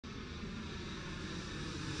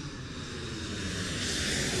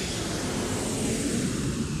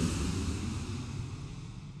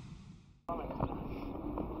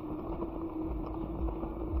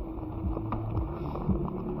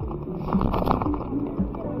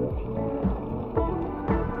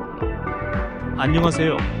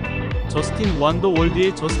안녕하세요. 저스틴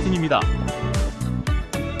완더월드의 저스틴입니다.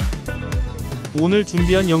 오늘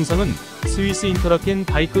준비한 영상은 스위스 인터라켄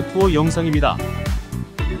바이크 투어 영상입니다.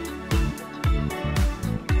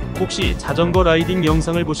 혹시 자전거 라이딩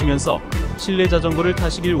영상을 보시면서 실내 자전거를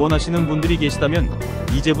타시길 원하시는 분들이 계시다면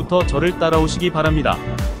이제부터 저를 따라오시기 바랍니다.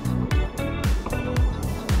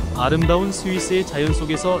 아름다운 스위스의 자연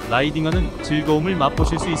속에서 라이딩하는 즐거움을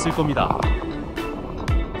맛보실 수 있을 겁니다.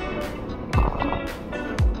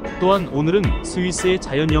 또한 오늘은 스위스의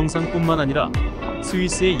자연 영상뿐만 아니라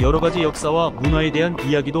스위스의 여러가지 역사와 문화에 대한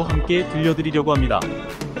이야기도 함께 들려드리려고 합니다.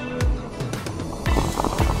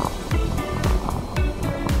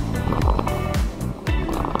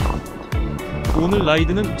 오늘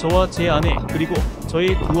라이드는 저와 제 아내 그리고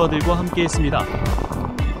저의 두 아들과 함께 했습니다.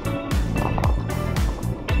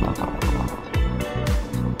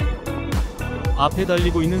 앞에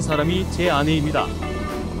달리고 있는 사람이 제 아내입니다.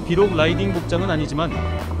 비록 라이딩 복장은 아니지만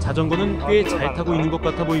자전거는 꽤 잘 타고 있는 것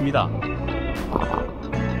같아 보입니다.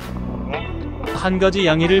 한 가지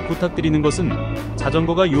양해를 부탁드리는 것은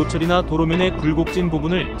자전거가 요철이나 도로면의 굴곡진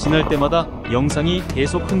부분을 지날 때마다 영상이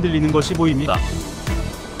계속 흔들리는 것이 보입니다.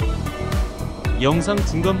 영상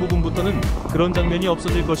중간 부분부터는 그런 장면이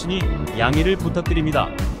없어질 것이니 양해를 부탁드립니다.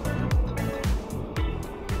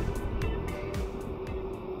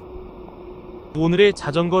 오늘의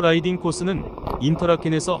자전거 라이딩 코스는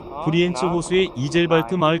인터라켄에서 브리엔츠 호수의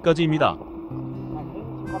이젤발트 마을까지입니다.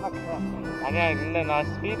 아니야, 근데 나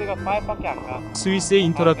스피드가 5밖에 안 가. 스위스의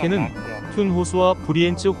인터라켄은 튠 호수와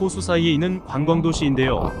브리엔츠 호수 사이에 있는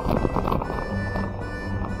관광도시인데요.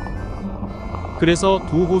 그래서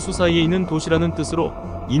두 호수 사이에 있는 도시라는 뜻으로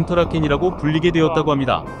인터라켄이라고 불리게 되었다고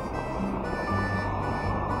합니다.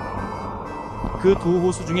 그 두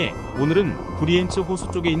호수 중에 오늘은 브리엔츠 호수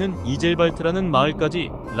쪽에 있는 이젤발트라는 마을까지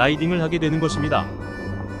라이딩을 하게 되는 것입니다.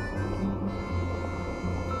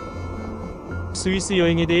 스위스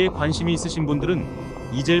여행에 대해 관심이 있으신 분들은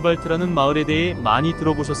이젤발트라는 마을에 대해 많이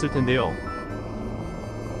들어보셨을 텐데요.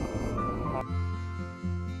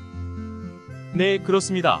 네,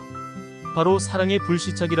 그렇습니다. 바로 사랑의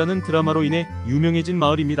불시착이라는 드라마로 인해 유명해진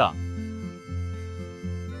마을입니다.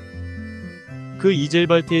 그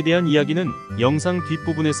이젤발트에 대한 이야기는 영상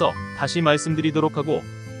뒷부분에서 다시 말씀드리도록 하고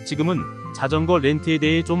지금은 자전거 렌트에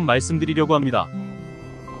대해 좀 말씀드리려고 합니다.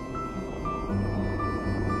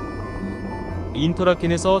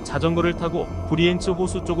 인터라켄에서 자전거를 타고 브리엔츠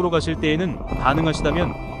호수 쪽으로 가실 때에는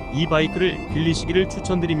가능하시다면 이 바이크를 빌리시기를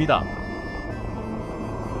추천드립니다.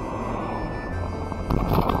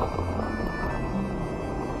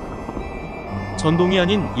 전동이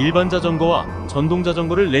아닌 일반 자전거와 전동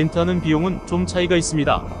자전거를 렌트하는 비용은 좀 차이가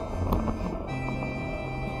있습니다.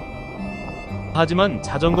 하지만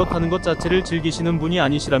자전거 타는 것 자체를 즐기시는 분이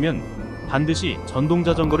아니시라면 반드시 전동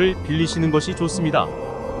자전거를 빌리시는 것이 좋습니다.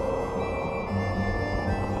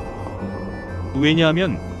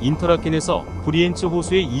 왜냐하면 인터라켄에서 브리엔츠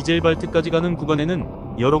호수의 이젤발트까지 가는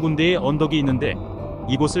구간에는 여러 군데의 언덕이 있는데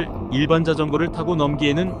이곳을 일반 자전거를 타고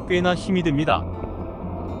넘기에는 꽤나 힘이 듭니다.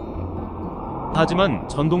 하지만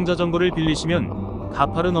전동 자전거를 빌리시면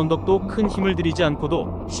가파른 언덕도 큰 힘을 들이지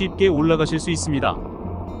않고도 쉽게 올라가실 수 있습니다.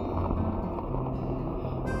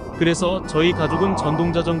 그래서 저희 가족은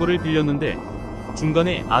전동 자전거를 빌렸는데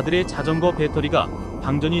중간에 아들의 자전거 배터리가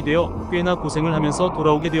방전이 되어 꽤나 고생을 하면서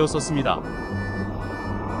돌아오게 되었었습니다.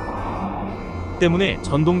 때문에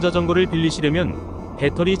전동 자전거를 빌리시려면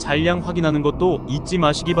배터리 잔량 확인하는 것도 잊지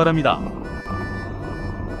마시기 바랍니다.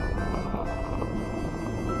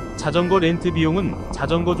 자전거 렌트 비용은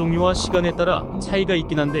자전거 종류와 시간에 따라 차이가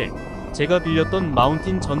있긴 한데 제가 빌렸던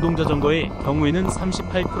마운틴 전동 자전거의 경우에는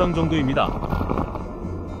 38프랑 정도입니다.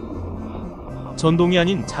 전동이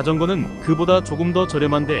아닌 자전거는 그보다 조금 더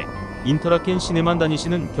저렴한데 인터라켄 시내만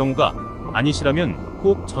다니시는 경우가 아니시라면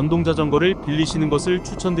꼭 전동 자전거를 빌리시는 것을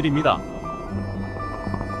추천드립니다.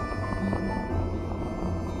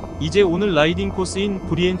 이제 오늘 라이딩 코스인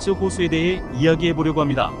브리엔츠 호수에 대해 이야기해 보려고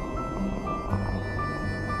합니다.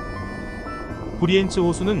 브리엔츠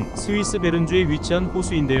호수는 스위스 베른주에 위치한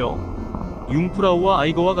호수인데요. 융프라우와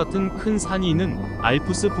아이거와 같은 큰 산이 있는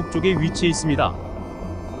알프스 북쪽에 위치해 있습니다.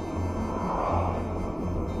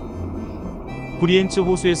 브리엔츠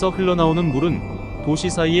호수에서 흘러나오는 물은 도시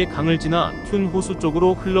사이의 강을 지나 튠 호수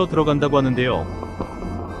쪽으로 흘러 들어간다고 하는데요.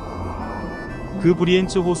 그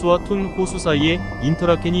브리엔츠 호수와 튠 호수 사이에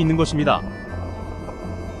인터라켄이 있는 것입니다.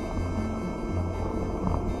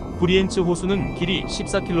 브리엔츠 호수는 길이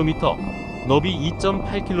 14km, 너비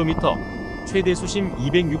 2.8km, 최대 수심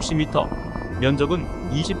 260m, 면적은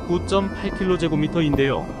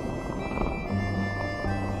 29.8km제곱미터인데요.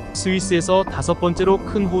 스위스에서 5번째로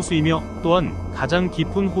큰 호수이며 또한 가장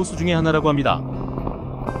깊은 호수 중에 하나라고 합니다.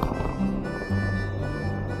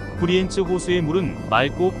 브리엔츠 호수의 물은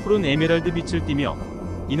맑고 푸른 에메랄드 빛을 띠며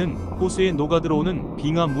이는 호수에 녹아들어오는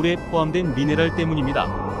빙하물에 포함된 미네랄 때문입니다.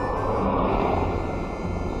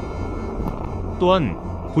 또한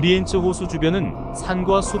브리엔츠 호수 주변은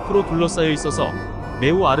산과 숲으로 둘러싸여 있어서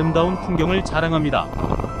매우 아름다운 풍경을 자랑합니다.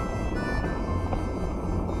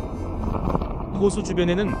 호수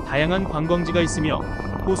주변에는 다양한 관광지가 있으며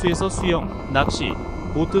호수에서 수영, 낚시,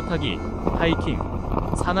 보트 타기, 하이킹,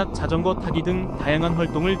 산악 자전거 타기 등 다양한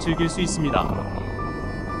활동을 즐길 수 있습니다.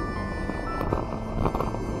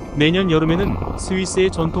 매년 여름에는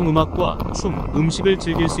스위스의 전통 음악과 춤, 음식을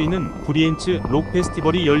즐길 수 있는 브리엔츠 록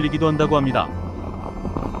페스티벌이 열리기도 한다고 합니다.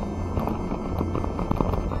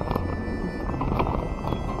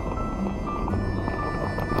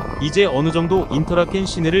 이제 어느 정도 인터라켄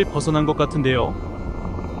시내를 벗어난 것 같은데요.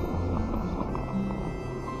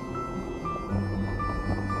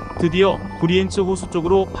 드디어 브리엔츠 호수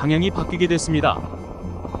쪽으로 방향이 바뀌게 됐습니다.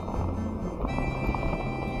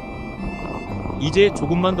 이제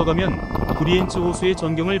조금만 더 가면 브리엔츠 호수의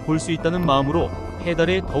전경을 볼 수 있다는 마음으로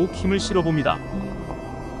페달에 더욱 힘을 실어봅니다.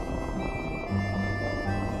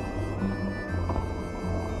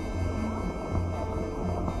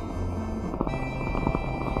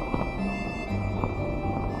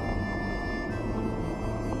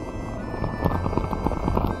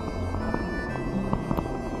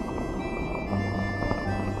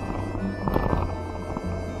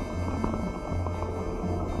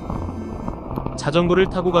 자전거를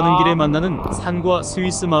타고 가는 길에 만나는 산과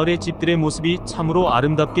스위스 마을의 집들의 모습이 참으로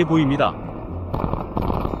아름답게 보입니다.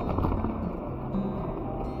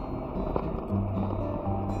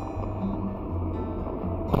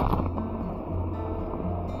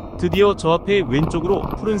 드디어 저 앞에 왼쪽으로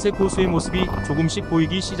푸른색 호수의 모습이 조금씩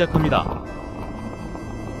보이기 시작합니다.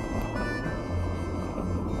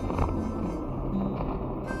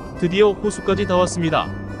 드디어 호수까지 다 왔습니다.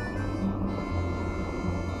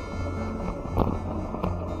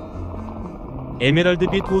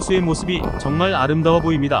 에메랄드빛 호수의 모습이 정말 아름다워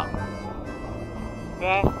보입니다.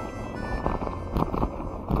 네.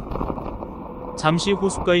 잠시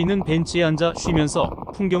호숫가에 있는 벤치에 앉아 쉬면서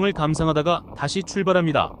풍경을 감상하다가 다시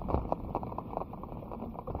출발합니다.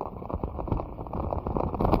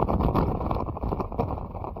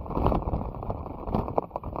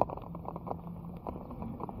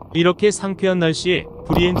 이렇게 상쾌한 날씨에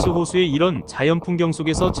브리엔츠 호수의 이런 자연 풍경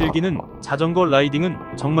속에서 즐기는 자전거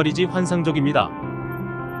라이딩은 정말이지 환상적입니다.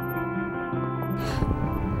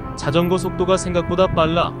 자전거 속도가 생각보다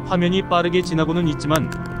빨라 화면이 빠르게 지나고는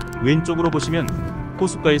있지만 왼쪽으로 보시면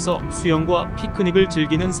호숫가에서 수영과 피크닉을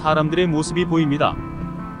즐기는 사람들의 모습이 보입니다.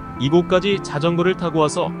 이곳까지 자전거를 타고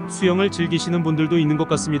와서 수영을 즐기시는 분들도 있는 것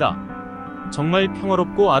같습니다. 정말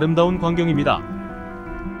평화롭고 아름다운 광경입니다.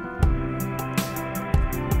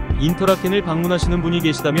 인터라켄을 방문하시는 분이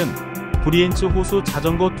계시다면 브리엔츠 호수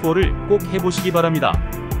자전거 투어를 꼭 해보시기 바랍니다.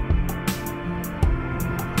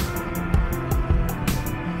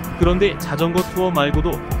 그런데 자전거 투어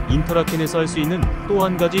말고도 인터라켄에서 할 수 있는 또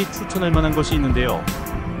한 가지 추천할 만한 것이 있는데요.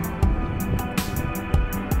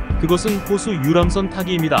 그것은 호수 유람선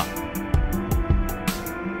타기입니다.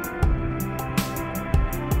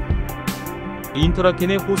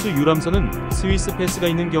 인터라켄의 호수 유람선은 스위스 패스가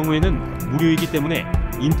있는 경우에는 무료이기 때문에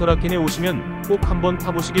인터라켄에 오시면 꼭 한번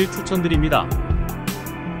타보시길 추천드립니다.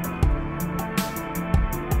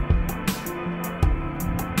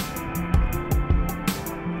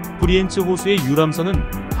 브리엔츠 호수의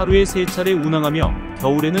유람선은 하루에 3차례 운항하며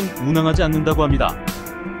겨울에는 운항하지 않는다고 합니다.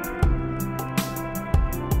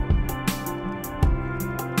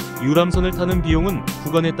 유람선을 타는 비용은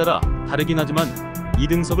구간에 따라 다르긴 하지만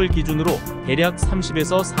 2등석을 기준으로 대략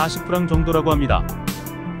 30에서 40프랑 정도라고 합니다.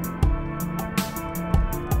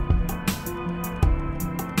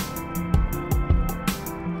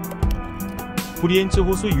 브리엔츠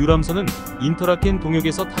호수 유람선은 인터라켄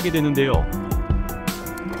동역에서 타게 되는데요.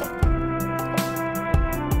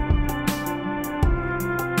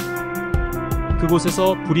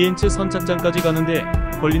 그곳에서 브리엔츠 선착장까지 가는데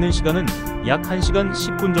걸리는 시간은 약 1시간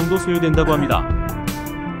 10분 정도 소요된다고 합니다.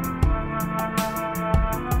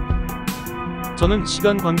 저는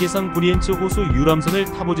시간 관계상 브리엔츠 호수 유람선을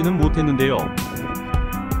타보지는 못했는데요.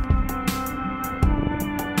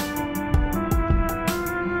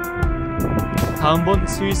 다음번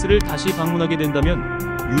스위스를 다시 방문하게 된다면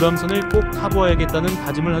유람선을 꼭 타보아야겠다는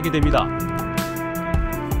다짐을 하게 됩니다.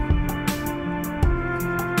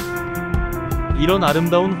 이런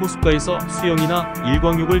아름다운 호숫가에서 수영이나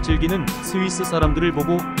일광욕을 즐기는 스위스 사람들을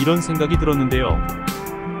보고 이런 생각이 들었는데요.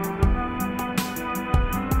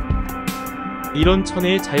 이런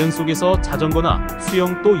천혜의 자연 속에서 자전거나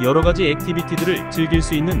수영 또 여러가지 액티비티들을 즐길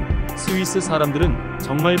수 있는 스위스 사람들은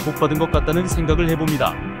정말 복받은 것 같다는 생각을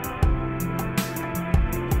해봅니다.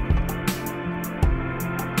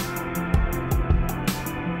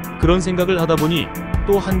 그런 생각을 하다 보니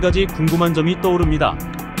또 한 가지 궁금한 점이 떠오릅니다.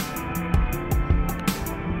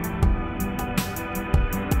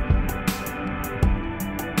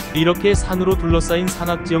 이렇게 산으로 둘러싸인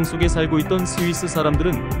산악지형 속에 살고 있던 스위스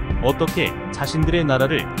사람들은 어떻게 자신들의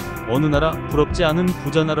나라를 어느 나라 부럽지 않은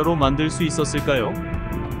부자 나라로 만들 수 있었을까요?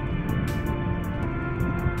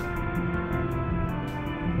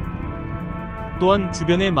 또한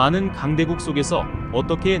주변의 많은 강대국 속에서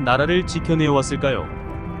어떻게 나라를 지켜내왔을까요?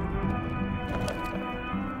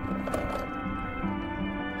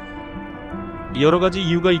 여러가지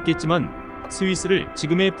이유가 있겠지만 스위스를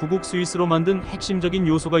지금의 부국 스위스로 만든 핵심적인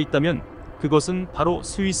요소가 있다면 그것은 바로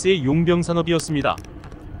스위스의 용병산업이었습니다.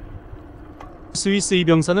 스위스의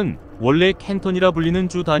병사는 원래 캔턴이라 불리는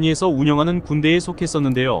주 단위에서 운영하는 군대에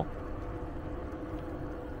속했었는데요.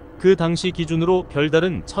 그 당시 기준으로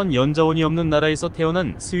별다른 천연자원이 없는 나라에서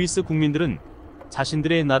태어난 스위스 국민들은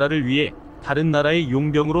자신들의 나라를 위해 다른 나라의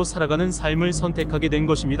용병으로 살아가는 삶을 선택하게 된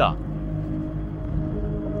것입니다.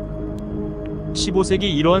 15세기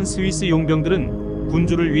이러한 스위스 용병들은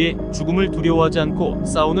군주를 위해 죽음을 두려워하지 않고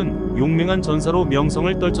싸우는 용맹한 전사로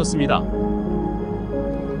명성을 떨쳤습니다.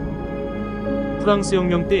 프랑스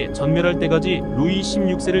혁명 때 전멸할 때까지 루이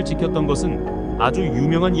 16세를 지켰던 것은 아주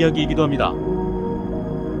유명한 이야기이기도 합니다.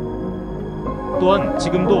 또한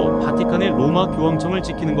지금도 바티칸의 로마 교황청을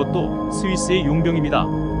지키는 것도 스위스의 용병입니다.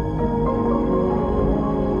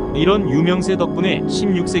 이런 유명세 덕분에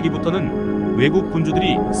 16세기부터는 외국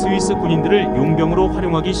군주들이 스위스 군인들을 용병으로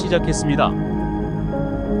활용하기 시작했습니다.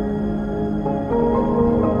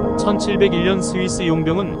 1701년 스위스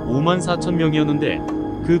용병은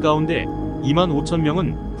 54,000명이었는데 그 가운데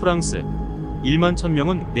 25,000명은 프랑스,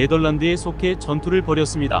 11,000명은 네덜란드에 속해 전투를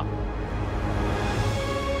벌였습니다.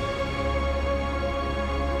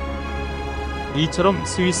 이처럼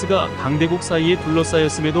스위스가 강대국 사이에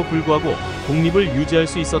둘러싸였음에도 불구하고 독립을 유지할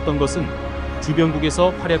수 있었던 것은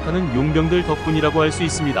주변국에서 활약하는 용병들 덕분이라고 할 수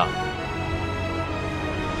있습니다.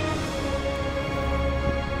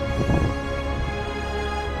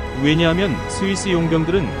 왜냐하면 스위스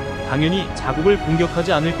용병들은 당연히 자국을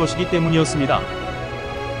공격하지 않을 것이기 때문이었습니다.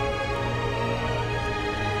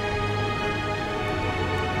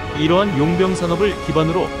 이러한 용병 산업을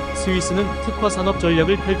기반으로 스위스는 특화 산업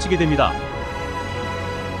전략을 펼치게 됩니다.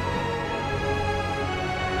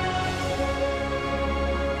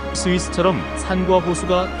 스위스처럼 산과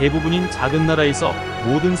호수가 대부분인 작은 나라에서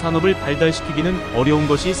모든 산업을 발달시키기는 어려운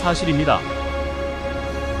것이 사실입니다.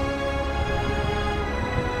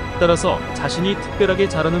 따라서 자신이 특별하게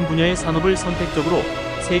잘하는 분야의 산업을 선택적으로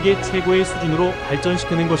세계 최고의 수준으로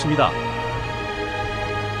발전시켜낸 것입니다.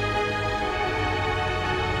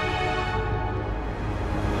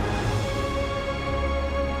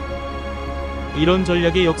 이런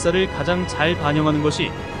전략의 역사를 가장 잘 반영하는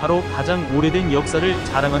것이 바로 가장 오래된 역사를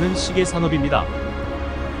자랑하는 시계 산업입니다.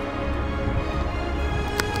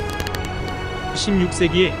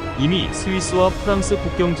 16세기에 이미 스위스와 프랑스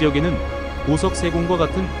국경 지역에는 보석 세공과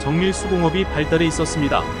같은 정밀 수공업이 발달해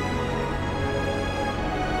있었습니다.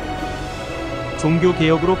 종교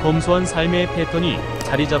개혁으로 검소한 삶의 패턴이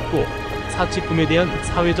자리 잡고 사치품에 대한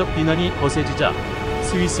사회적 비난이 거세지자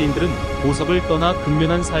스위스인들은 보석을 떠나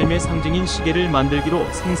근면한 삶의 상징인 시계를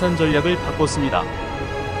만들기로 생산 전략을 바꿨습니다.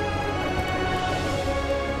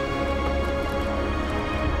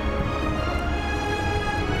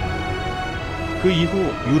 그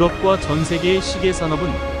이후 유럽과 전 세계의 시계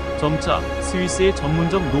산업은 점차 스위스의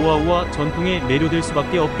전문적 노하우와 전통에 매료될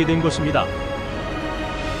수밖에 없게 된 것입니다.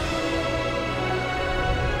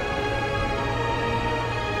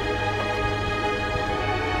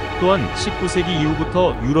 또한 19세기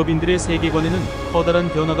이후부터 유럽인들의 세계관에는 커다란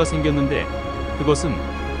변화가 생겼는데 그것은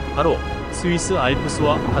바로 스위스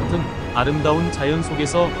알프스와 같은 아름다운 자연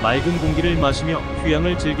속에서 맑은 공기를 마시며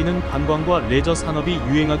휴양을 즐기는 관광과 레저 산업이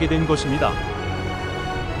유행하게 된 것입니다.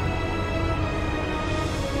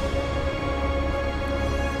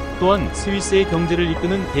 또한 스위스의 경제를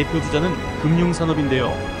이끄는 대표 주자는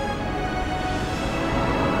금융산업인데요.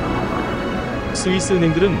 스위스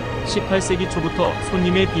은행들은 18세기 초부터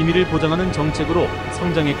손님의 비밀을 보장하는 정책으로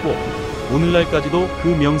성장했고 오늘날까지도 그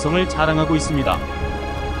명성을 자랑하고 있습니다.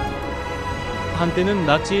 한때는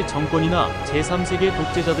나치 정권이나 제3세계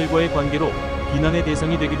독재자들과의 관계로 비난의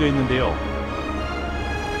대상이 되기도 했는데요.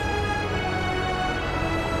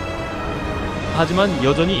 하지만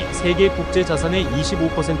여전히 세계 국제 자산의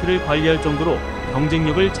 25%를 관리할 정도로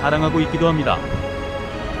경쟁력을 자랑하고 있기도 합니다.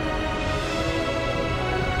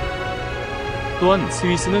 또한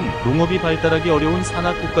스위스는 농업이 발달하기 어려운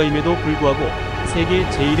산악 국가임에도 불구하고 세계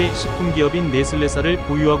제1의 식품 기업인 네슬레사를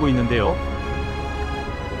보유하고 있는데요.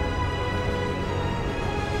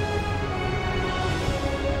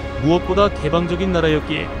 무엇보다 개방적인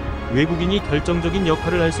나라였기에 외국인이 결정적인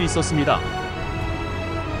역할을 할 수 있었습니다.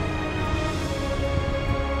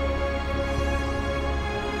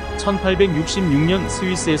 (1866년)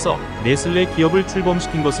 스위스에서 네슬레 기업을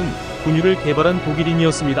출범시킨 것은 분유를 개발한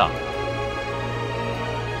독일인이었습니다.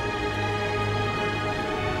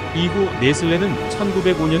 이후 네슬레는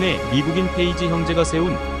 1905년에 미국인 페이지 형제가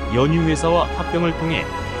세운 연유회사와 합병을 통해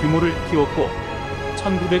규모를 키웠고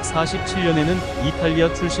 1947년에는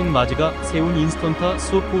이탈리아 출신 마지가 세운 인스턴트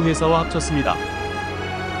수프 회사와 합쳤습니다.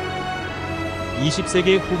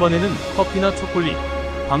 20세기 후반에는 커피나 초콜릿,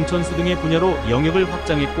 광천수 등의 분야로 영역을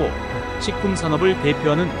확장했고 식품 산업을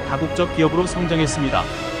대표하는 다국적 기업으로 성장했습니다.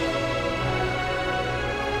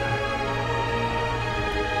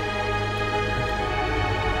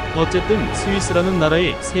 어쨌든 스위스라는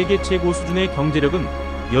나라의 세계 최고 수준의 경제력은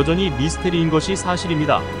여전히 미스테리인 것이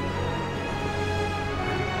사실입니다.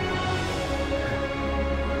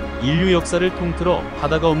 인류 역사를 통틀어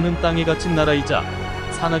바다가 없는 땅에 갇힌 나라이자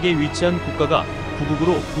산악에 위치한 국가가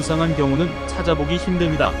구국으로 부상한 경우는 찾아보기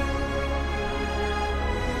힘듭니다.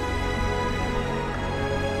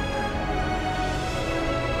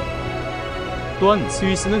 또한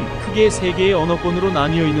스위스는 크게 세 개의 언어권으로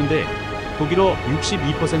나뉘어 있는데 독일어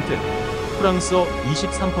 62%, 프랑스어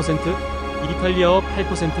 23%, 이탈리아어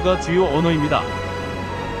 8%가 주요 언어입니다.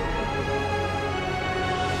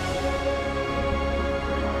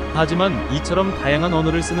 하지만 이처럼 다양한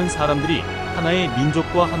언어를 쓰는 사람들이 하나의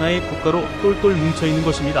민족과 하나의 국가로 똘똘 뭉쳐있는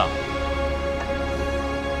것입니다.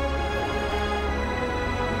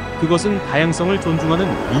 그것은 다양성을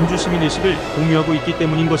존중하는 민주시민의식을 공유하고 있기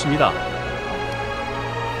때문인 것입니다.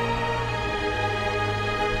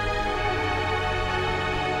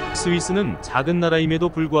 스위스는 작은 나라임에도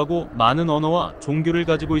불구하고 많은 언어와 종교를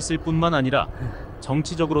가지고 있을 뿐만 아니라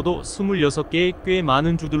정치적으로도 26개의 꽤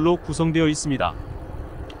많은 주들로 구성되어 있습니다.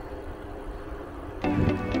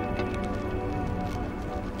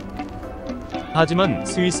 하지만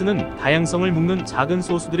스위스는 다양성을 묶는 작은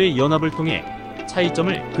소수들의 연합을 통해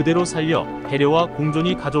차이점을 그대로 살려 배려와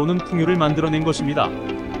공존이 가져오는 풍요를 만들어낸 것입니다.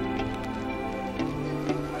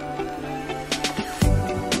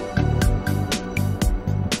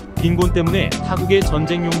 빈곤 때문에 타국의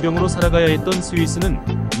전쟁 용병으로 살아가야 했던 스위스는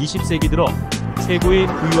 20세기 들어 최고의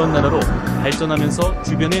부유한 나라로 발전하면서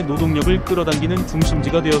주변의 노동력을 끌어당기는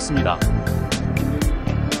중심지가 되었습니다.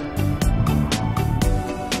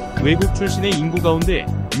 외국 출신의 인구 가운데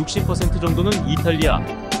 60% 정도는 이탈리아,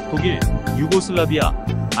 독일, 유고슬라비아,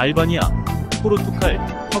 알바니아,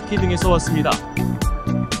 포르투갈, 터키 등에서 왔습니다.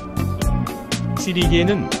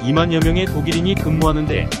 취리기에는 2만여 명의 독일인이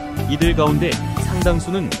근무하는데 이들 가운데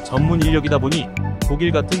상당수는 전문 인력이다 보니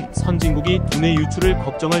독일 같은 선진국이 두뇌 유출을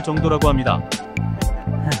걱정할 정도라고 합니다.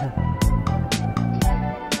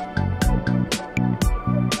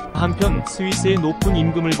 한편 스위스의 높은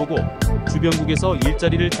임금을 보고 주변국에서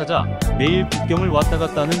일자리를 찾아 매일 국경을 왔다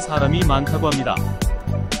갔다 하는 사람이 많다고 합니다.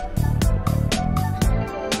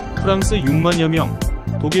 프랑스 6만여 명,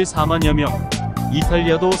 독일 4만여 명,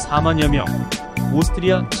 이탈리아도 4만여 명,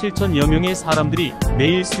 오스트리아 7천여 명의 사람들이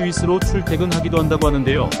매일 스위스로 출퇴근하기도 한다고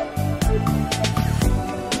하는데요.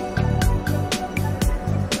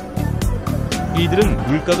 이들은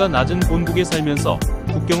물가가 낮은 본국에 살면서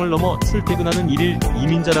국경을 넘어 출퇴근하는 일일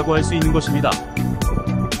이민자라고 할 수 있는 것입니다.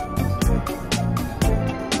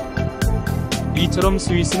 이처럼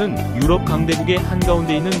스위스는 유럽 강대국의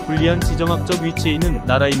한가운데 있는 불리한 지정학적 위치에 있는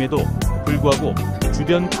나라임에도 불구하고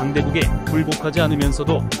주변 강대국에 굴복하지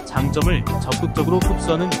않으면서도 장점을 적극적으로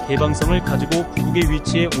흡수하는 개방성을 가지고 구국의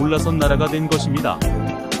위치에 올라선 나라가 된 것입니다.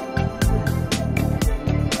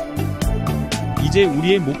 이제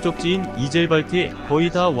우리의 목적지인 이젤발트에 거의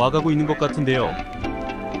다 와가고 있는 것 같은데요.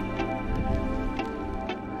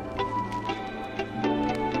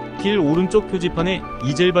 길 오른쪽 표지판에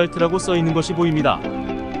이젤발트라고 써 있는 것이 보입니다.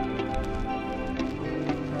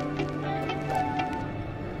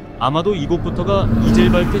 아마도 이곳부터가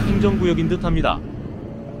이젤발트 행정구역인 듯 합니다.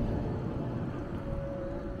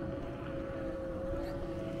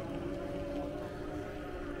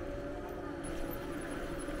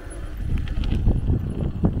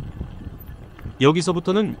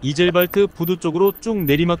 여기서부터는 이젤발트 부두 쪽으로 쭉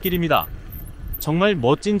내리막길입니다. 정말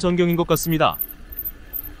멋진 전경인 것 같습니다.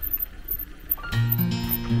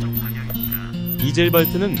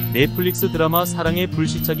 이젤발트는 넷플릭스 드라마 사랑의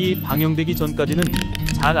불시착이 방영되기 전까지는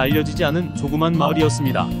잘 알려지지 않은 조그만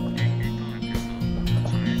마을이었습니다.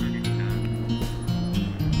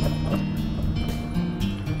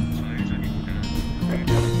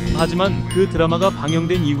 하지만 그 드라마가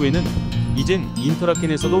방영된 이후에는 이젠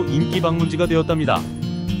인터라켄에서도 인기 방문지가 되었답니다.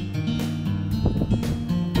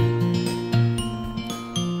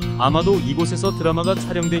 아마도 이곳에서 드라마가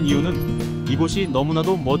촬영된 이유는 이곳이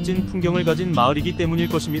너무나도 멋진 풍경을 가진 마을이기 때문일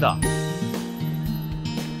것입니다.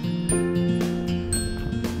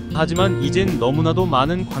 하지만 이젠 너무나도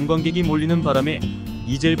많은 관광객이 몰리는 바람에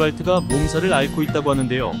이젤발트가 몸살을 앓고 있다고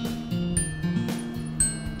하는데요.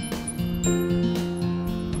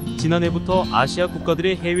 지난해부터 아시아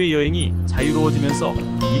국가들의 해외여행이 자유로워지면서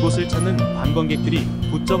이곳을 찾는 관광객들이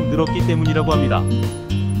부쩍 늘었기 때문이라고 합니다.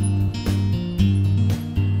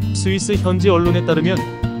 스위스 현지 언론에 따르면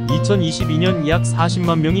 2022년 약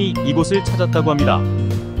 40만 명이 이곳을 찾았다고 합니다.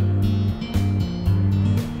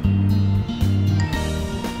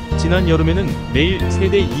 지난 여름에는 매일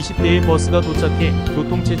최대 20대의 버스가 도착해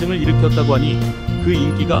교통체증을 일으켰다고 하니 그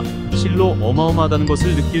인기가 실로 어마어마하다는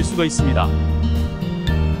것을 느낄 수가 있습니다.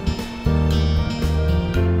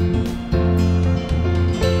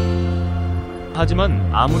 하지만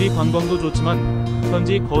아무리 관광도 좋지만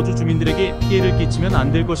현지 거주 주민들에게 피해를 끼치면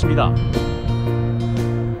안 될 것입니다.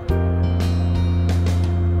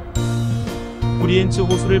 브리엔츠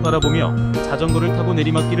호수를 바라보며 자전거를 타고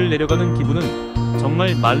내리막길을 내려가는 기분은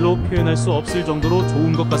정말 말로 표현할 수 없을 정도로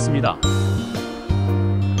좋은 것 같습니다.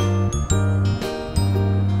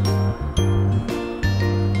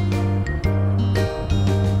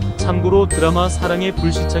 참고로 드라마 사랑의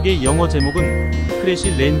불시착의 영어 제목은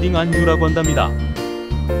크래시 랜딩 안 유라고 한답니다.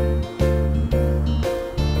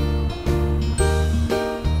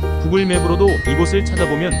 구글맵으로도 이곳을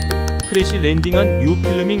찾아보면 크래시 랜딩 안 유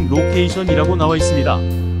필름밍 로케이션이라고 나와 있습니다.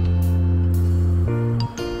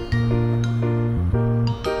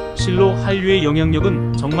 실로 한류의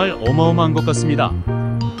영향력은 정말 어마어마한 것 같습니다.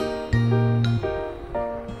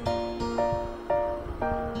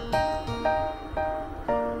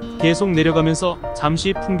 계속 내려가면서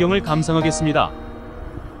잠시 풍경을 감상하겠습니다.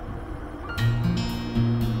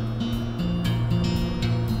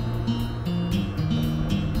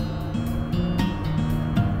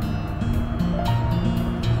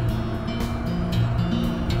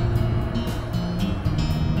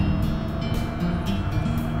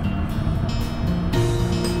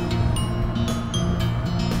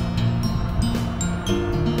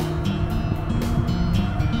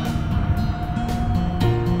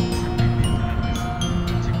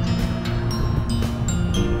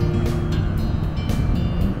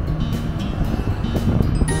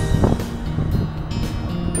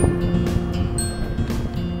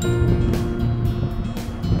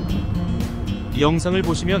 영상을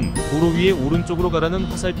보시면 도로 위에 오른쪽으로 가라는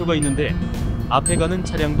화살표가 있는데 앞에 가는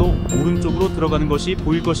차량도 오른쪽으로 들어가는 것이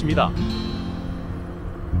보일 것입니다.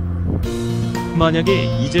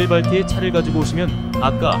 만약에 이젤발트에 차를 가지고 오시면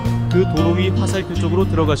아까 그 도로 위 화살표 쪽으로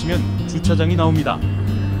들어가시면 주차장이 나옵니다.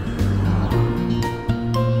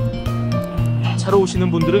 차로 오시는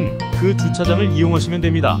분들은 그 주차장을 이용하시면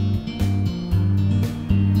됩니다.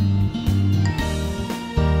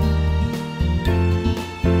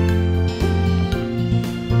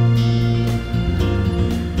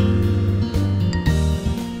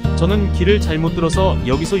 저는 길을 잘못 들어서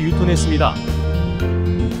여기서 유턴했습니다.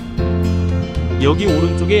 여기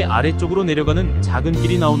오른쪽에 아래쪽으로 내려가는 작은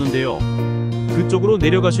길이 나오는데요. 그쪽으로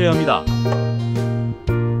내려가셔야 합니다.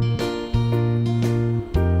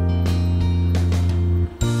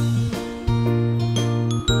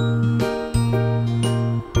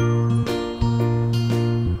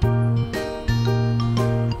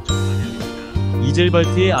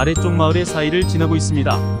 이젤발트의 아래쪽 마을의 사이를 지나고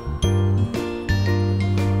있습니다.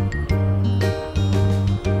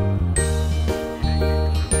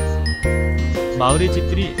 마을의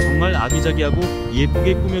집들이 정말 아기자기하고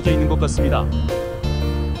예쁘게 꾸며져 있는 것 같습니다.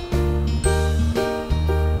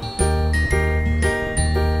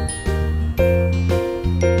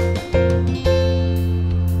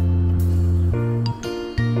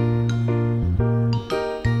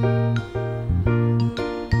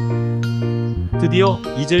 드디어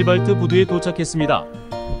이젤발트 부두에 도착했습니다.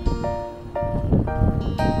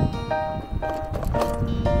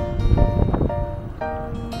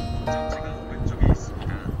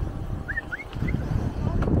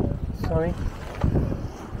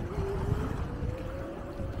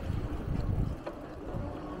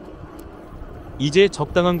 이제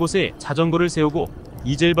적당한 곳에 자전거를 세우고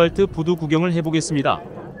이젤발트 부두 구경을 해보겠습니다.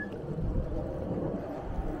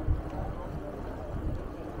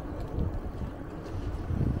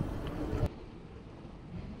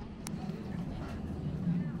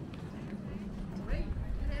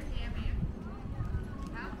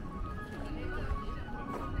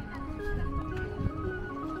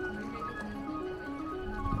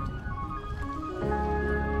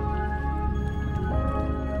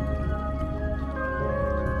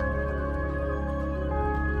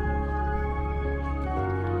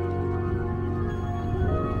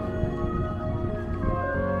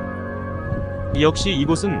 역시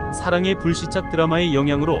이곳은 사랑의 불시착 드라마의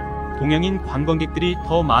영향으로 동양인 관광객들이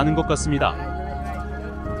더 많은 것 같습니다.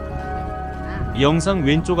 영상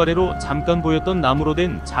왼쪽 아래로 잠깐 보였던 나무로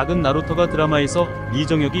된 작은 나루터가 드라마에서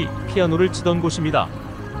이정혁이 피아노를 치던 곳입니다.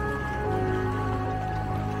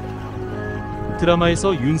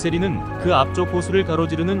 드라마에서 윤세리는 그 앞쪽 호수를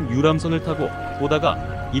가로지르는 유람선을 타고 오다가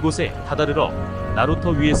이곳에 다다르러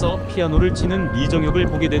나루터 위에서 피아노를 치는 이정혁을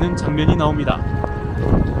보게 되는 장면이 나옵니다.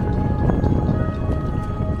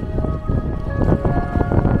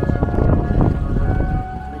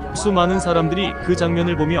 수많은 사람들이 그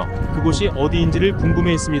장면을 보며 그곳이 어디인지를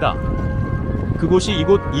궁금해했습니다. 그곳이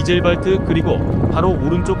이곳 이젤발트 그리고 바로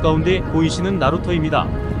오른쪽 가운데 보이시는 나루터입니다.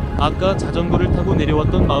 아까 자전거를 타고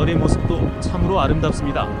내려왔던 마을의 모습도 참으로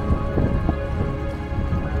아름답습니다.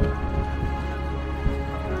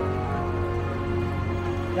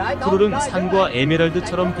 푸르른 산과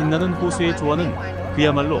에메랄드처럼 빛나는 호수의 조화는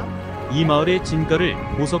그야말로 이 마을의 진가를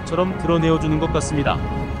보석처럼 드러내어주는 것 같습니다.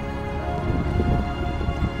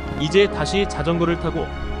 이제 다시 자전거를 타고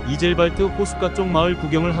이젤발트 호숫가 쪽 마을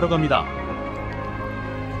구경을 하러 갑니다.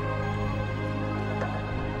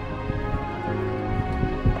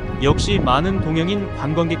 역시 많은 동양인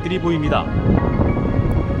관광객들이 보입니다.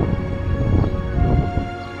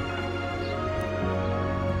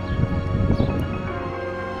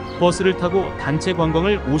 버스를 타고 단체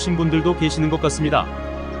관광을 오신 분들도 계시는 것 같습니다.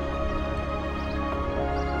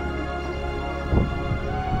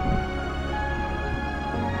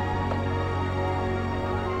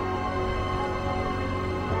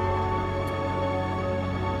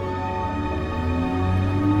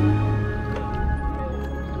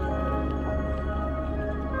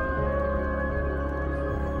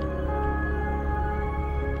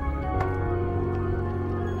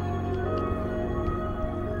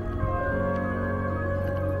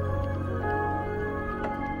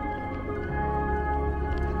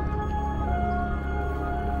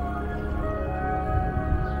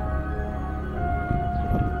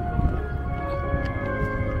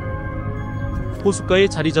 호숫가에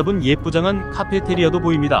자리 잡은 예쁘장한 카페테리아도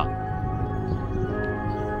보입니다.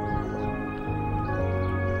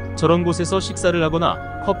 저런 곳에서 식사를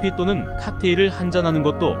하거나 커피 또는 칵테일을 한잔하는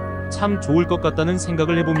것도 참 좋을 것 같다는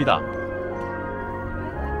생각을 해봅니다.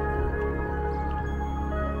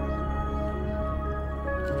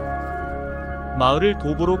 마을을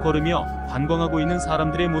도보로 걸으며 관광하고 있는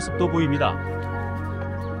사람들의 모습도 보입니다.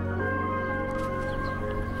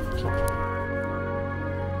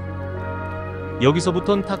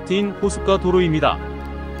 여기서부턴 탁 트인 호숫가 도로입니다.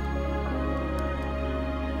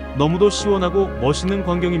 너무도 시원하고 멋있는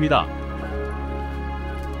광경입니다.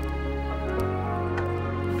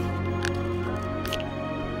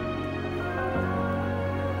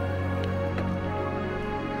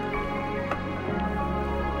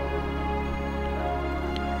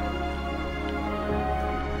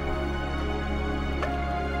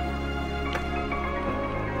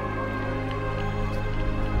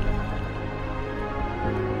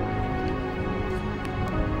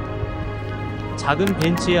 작은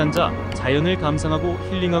벤치에 앉아 자연을 감상하고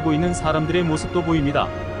힐링하고 있는 사람들의 모습도 보입니다.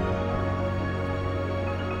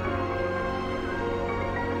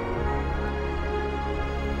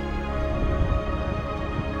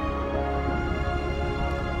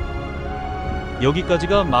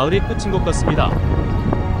 여기까지가 마을의 끝인 것 같습니다.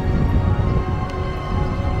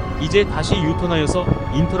 이제 다시 유턴하여서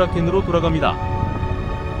인터라켄으로 돌아갑니다.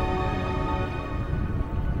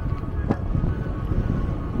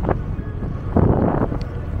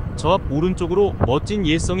 저 앞 오른쪽으로 멋진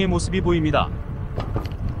예성의 모습이 보입니다.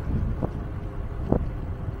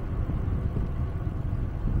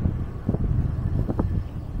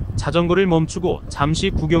 자전거를 멈추고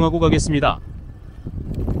잠시 구경하고 가겠습니다.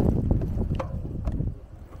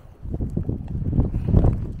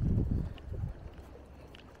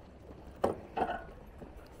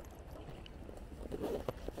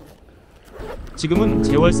 지금은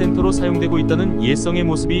재활센터로 사용되고 있다는 예성의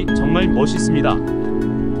모습이 정말 멋있습니다.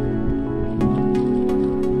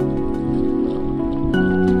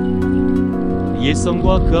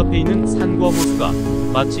 예성과 그 앞에 있는 산과 호수가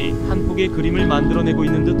마치 한 폭의 그림을 만들어내고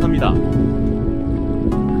있는 듯합니다.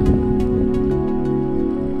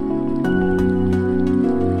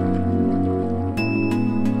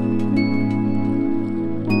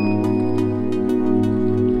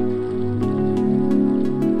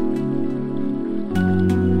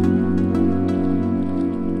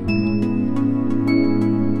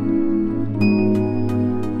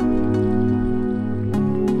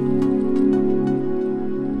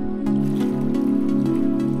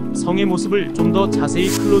 성의 모습을 좀 더 자세히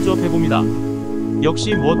클로즈업 해봅니다.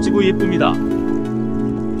 역시 멋지고 예쁩니다.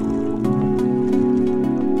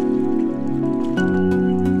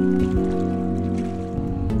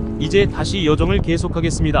 이제 다시 여정을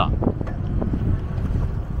계속하겠습니다.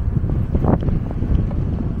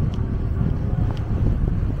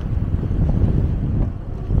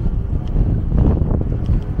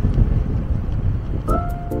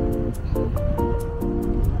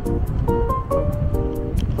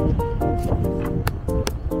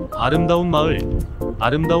 아름다운 마을,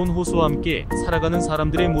 아름다운 호수와 함께 살아가는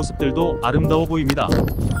사람들의 모습들도 아름다워 보입니다.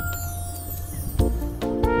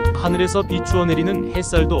 하늘에서 비추어 내리는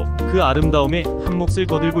햇살도 그 아름다움에 한몫을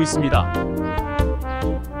거들고 있습니다.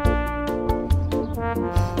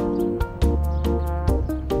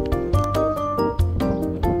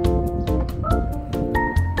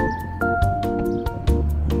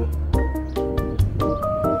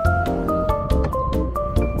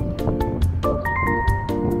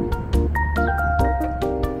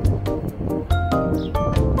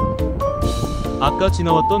 아까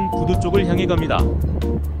지나왔던 부두 쪽을 향해 갑니다.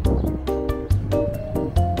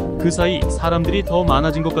 그 사이 사람들이 더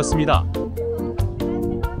많아진 것 같습니다.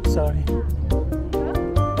 Sorry.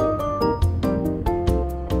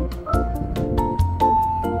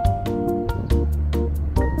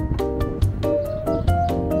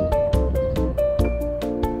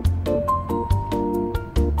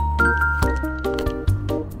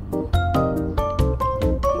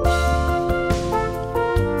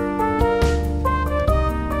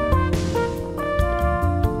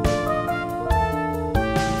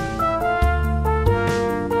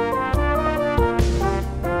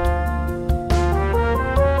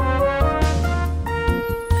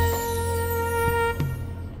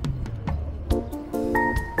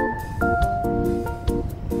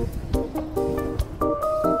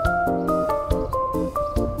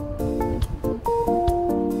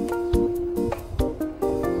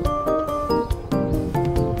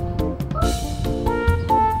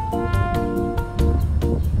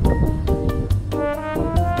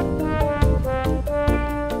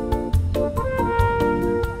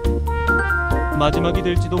 마지막이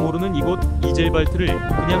될지도 모르는 이곳 이젤발트를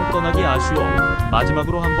그냥 떠나기 아쉬워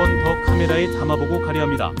마지막으로 한 번 더 카메라에 담아보고 가려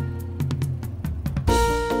합니다.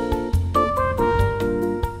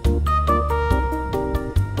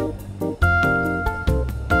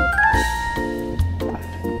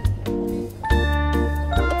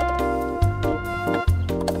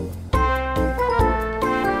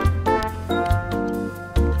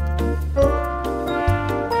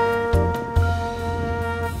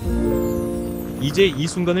 이제 이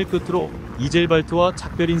순간을 끝으로 이젤발트와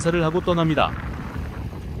작별 인사를 하고 떠납니다.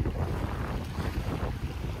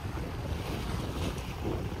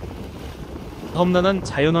 험난한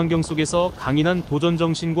자연환경 속에서 강인한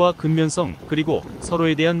도전정신과 근면성 그리고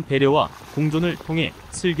서로에 대한 배려와 공존을 통해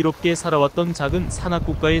슬기롭게 살아왔던 작은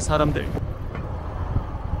산악국가의 사람들.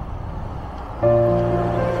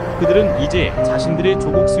 그들은 이제 자신들의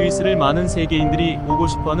조국 스위스를 많은 세계인들이 오고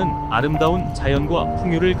싶어하는 아름다운 자연과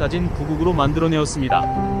풍요를 가진 부국으로 만들어내었습니다.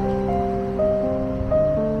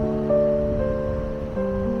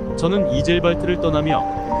 저는 이젤발트를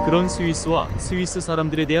떠나며 그런 스위스와 스위스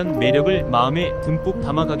사람들에 대한 매력을 마음에 듬뿍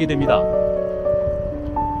담아가게 됩니다.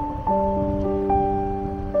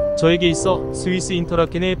 저에게 있어 스위스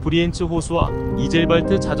인터라켄의 브리엔츠 호수와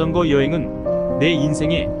이젤발트 자전거 여행은 내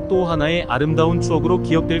인생의 또 하나의 아름다운 추억으로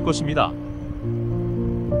기억될 것입니다.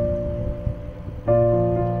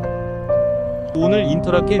 오늘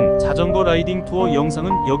인터라켄 자전거 라이딩 투어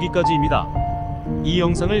영상은 여기까지입니다. 이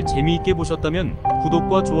영상을 재미있게 보셨다면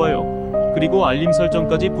구독과 좋아요, 그리고 알림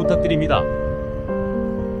설정까지 부탁드립니다.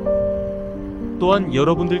 또한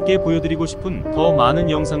여러분들께 보여드리고 싶은 더 많은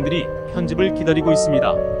영상들이 편집을 기다리고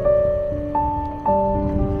있습니다.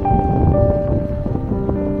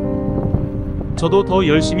 저도 더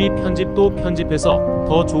열심히 편집도 편집해서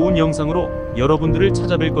더 좋은 영상으로 여러분들을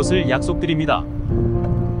찾아뵐 것을 약속드립니다.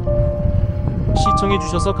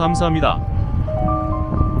 시청해주셔서 감사합니다.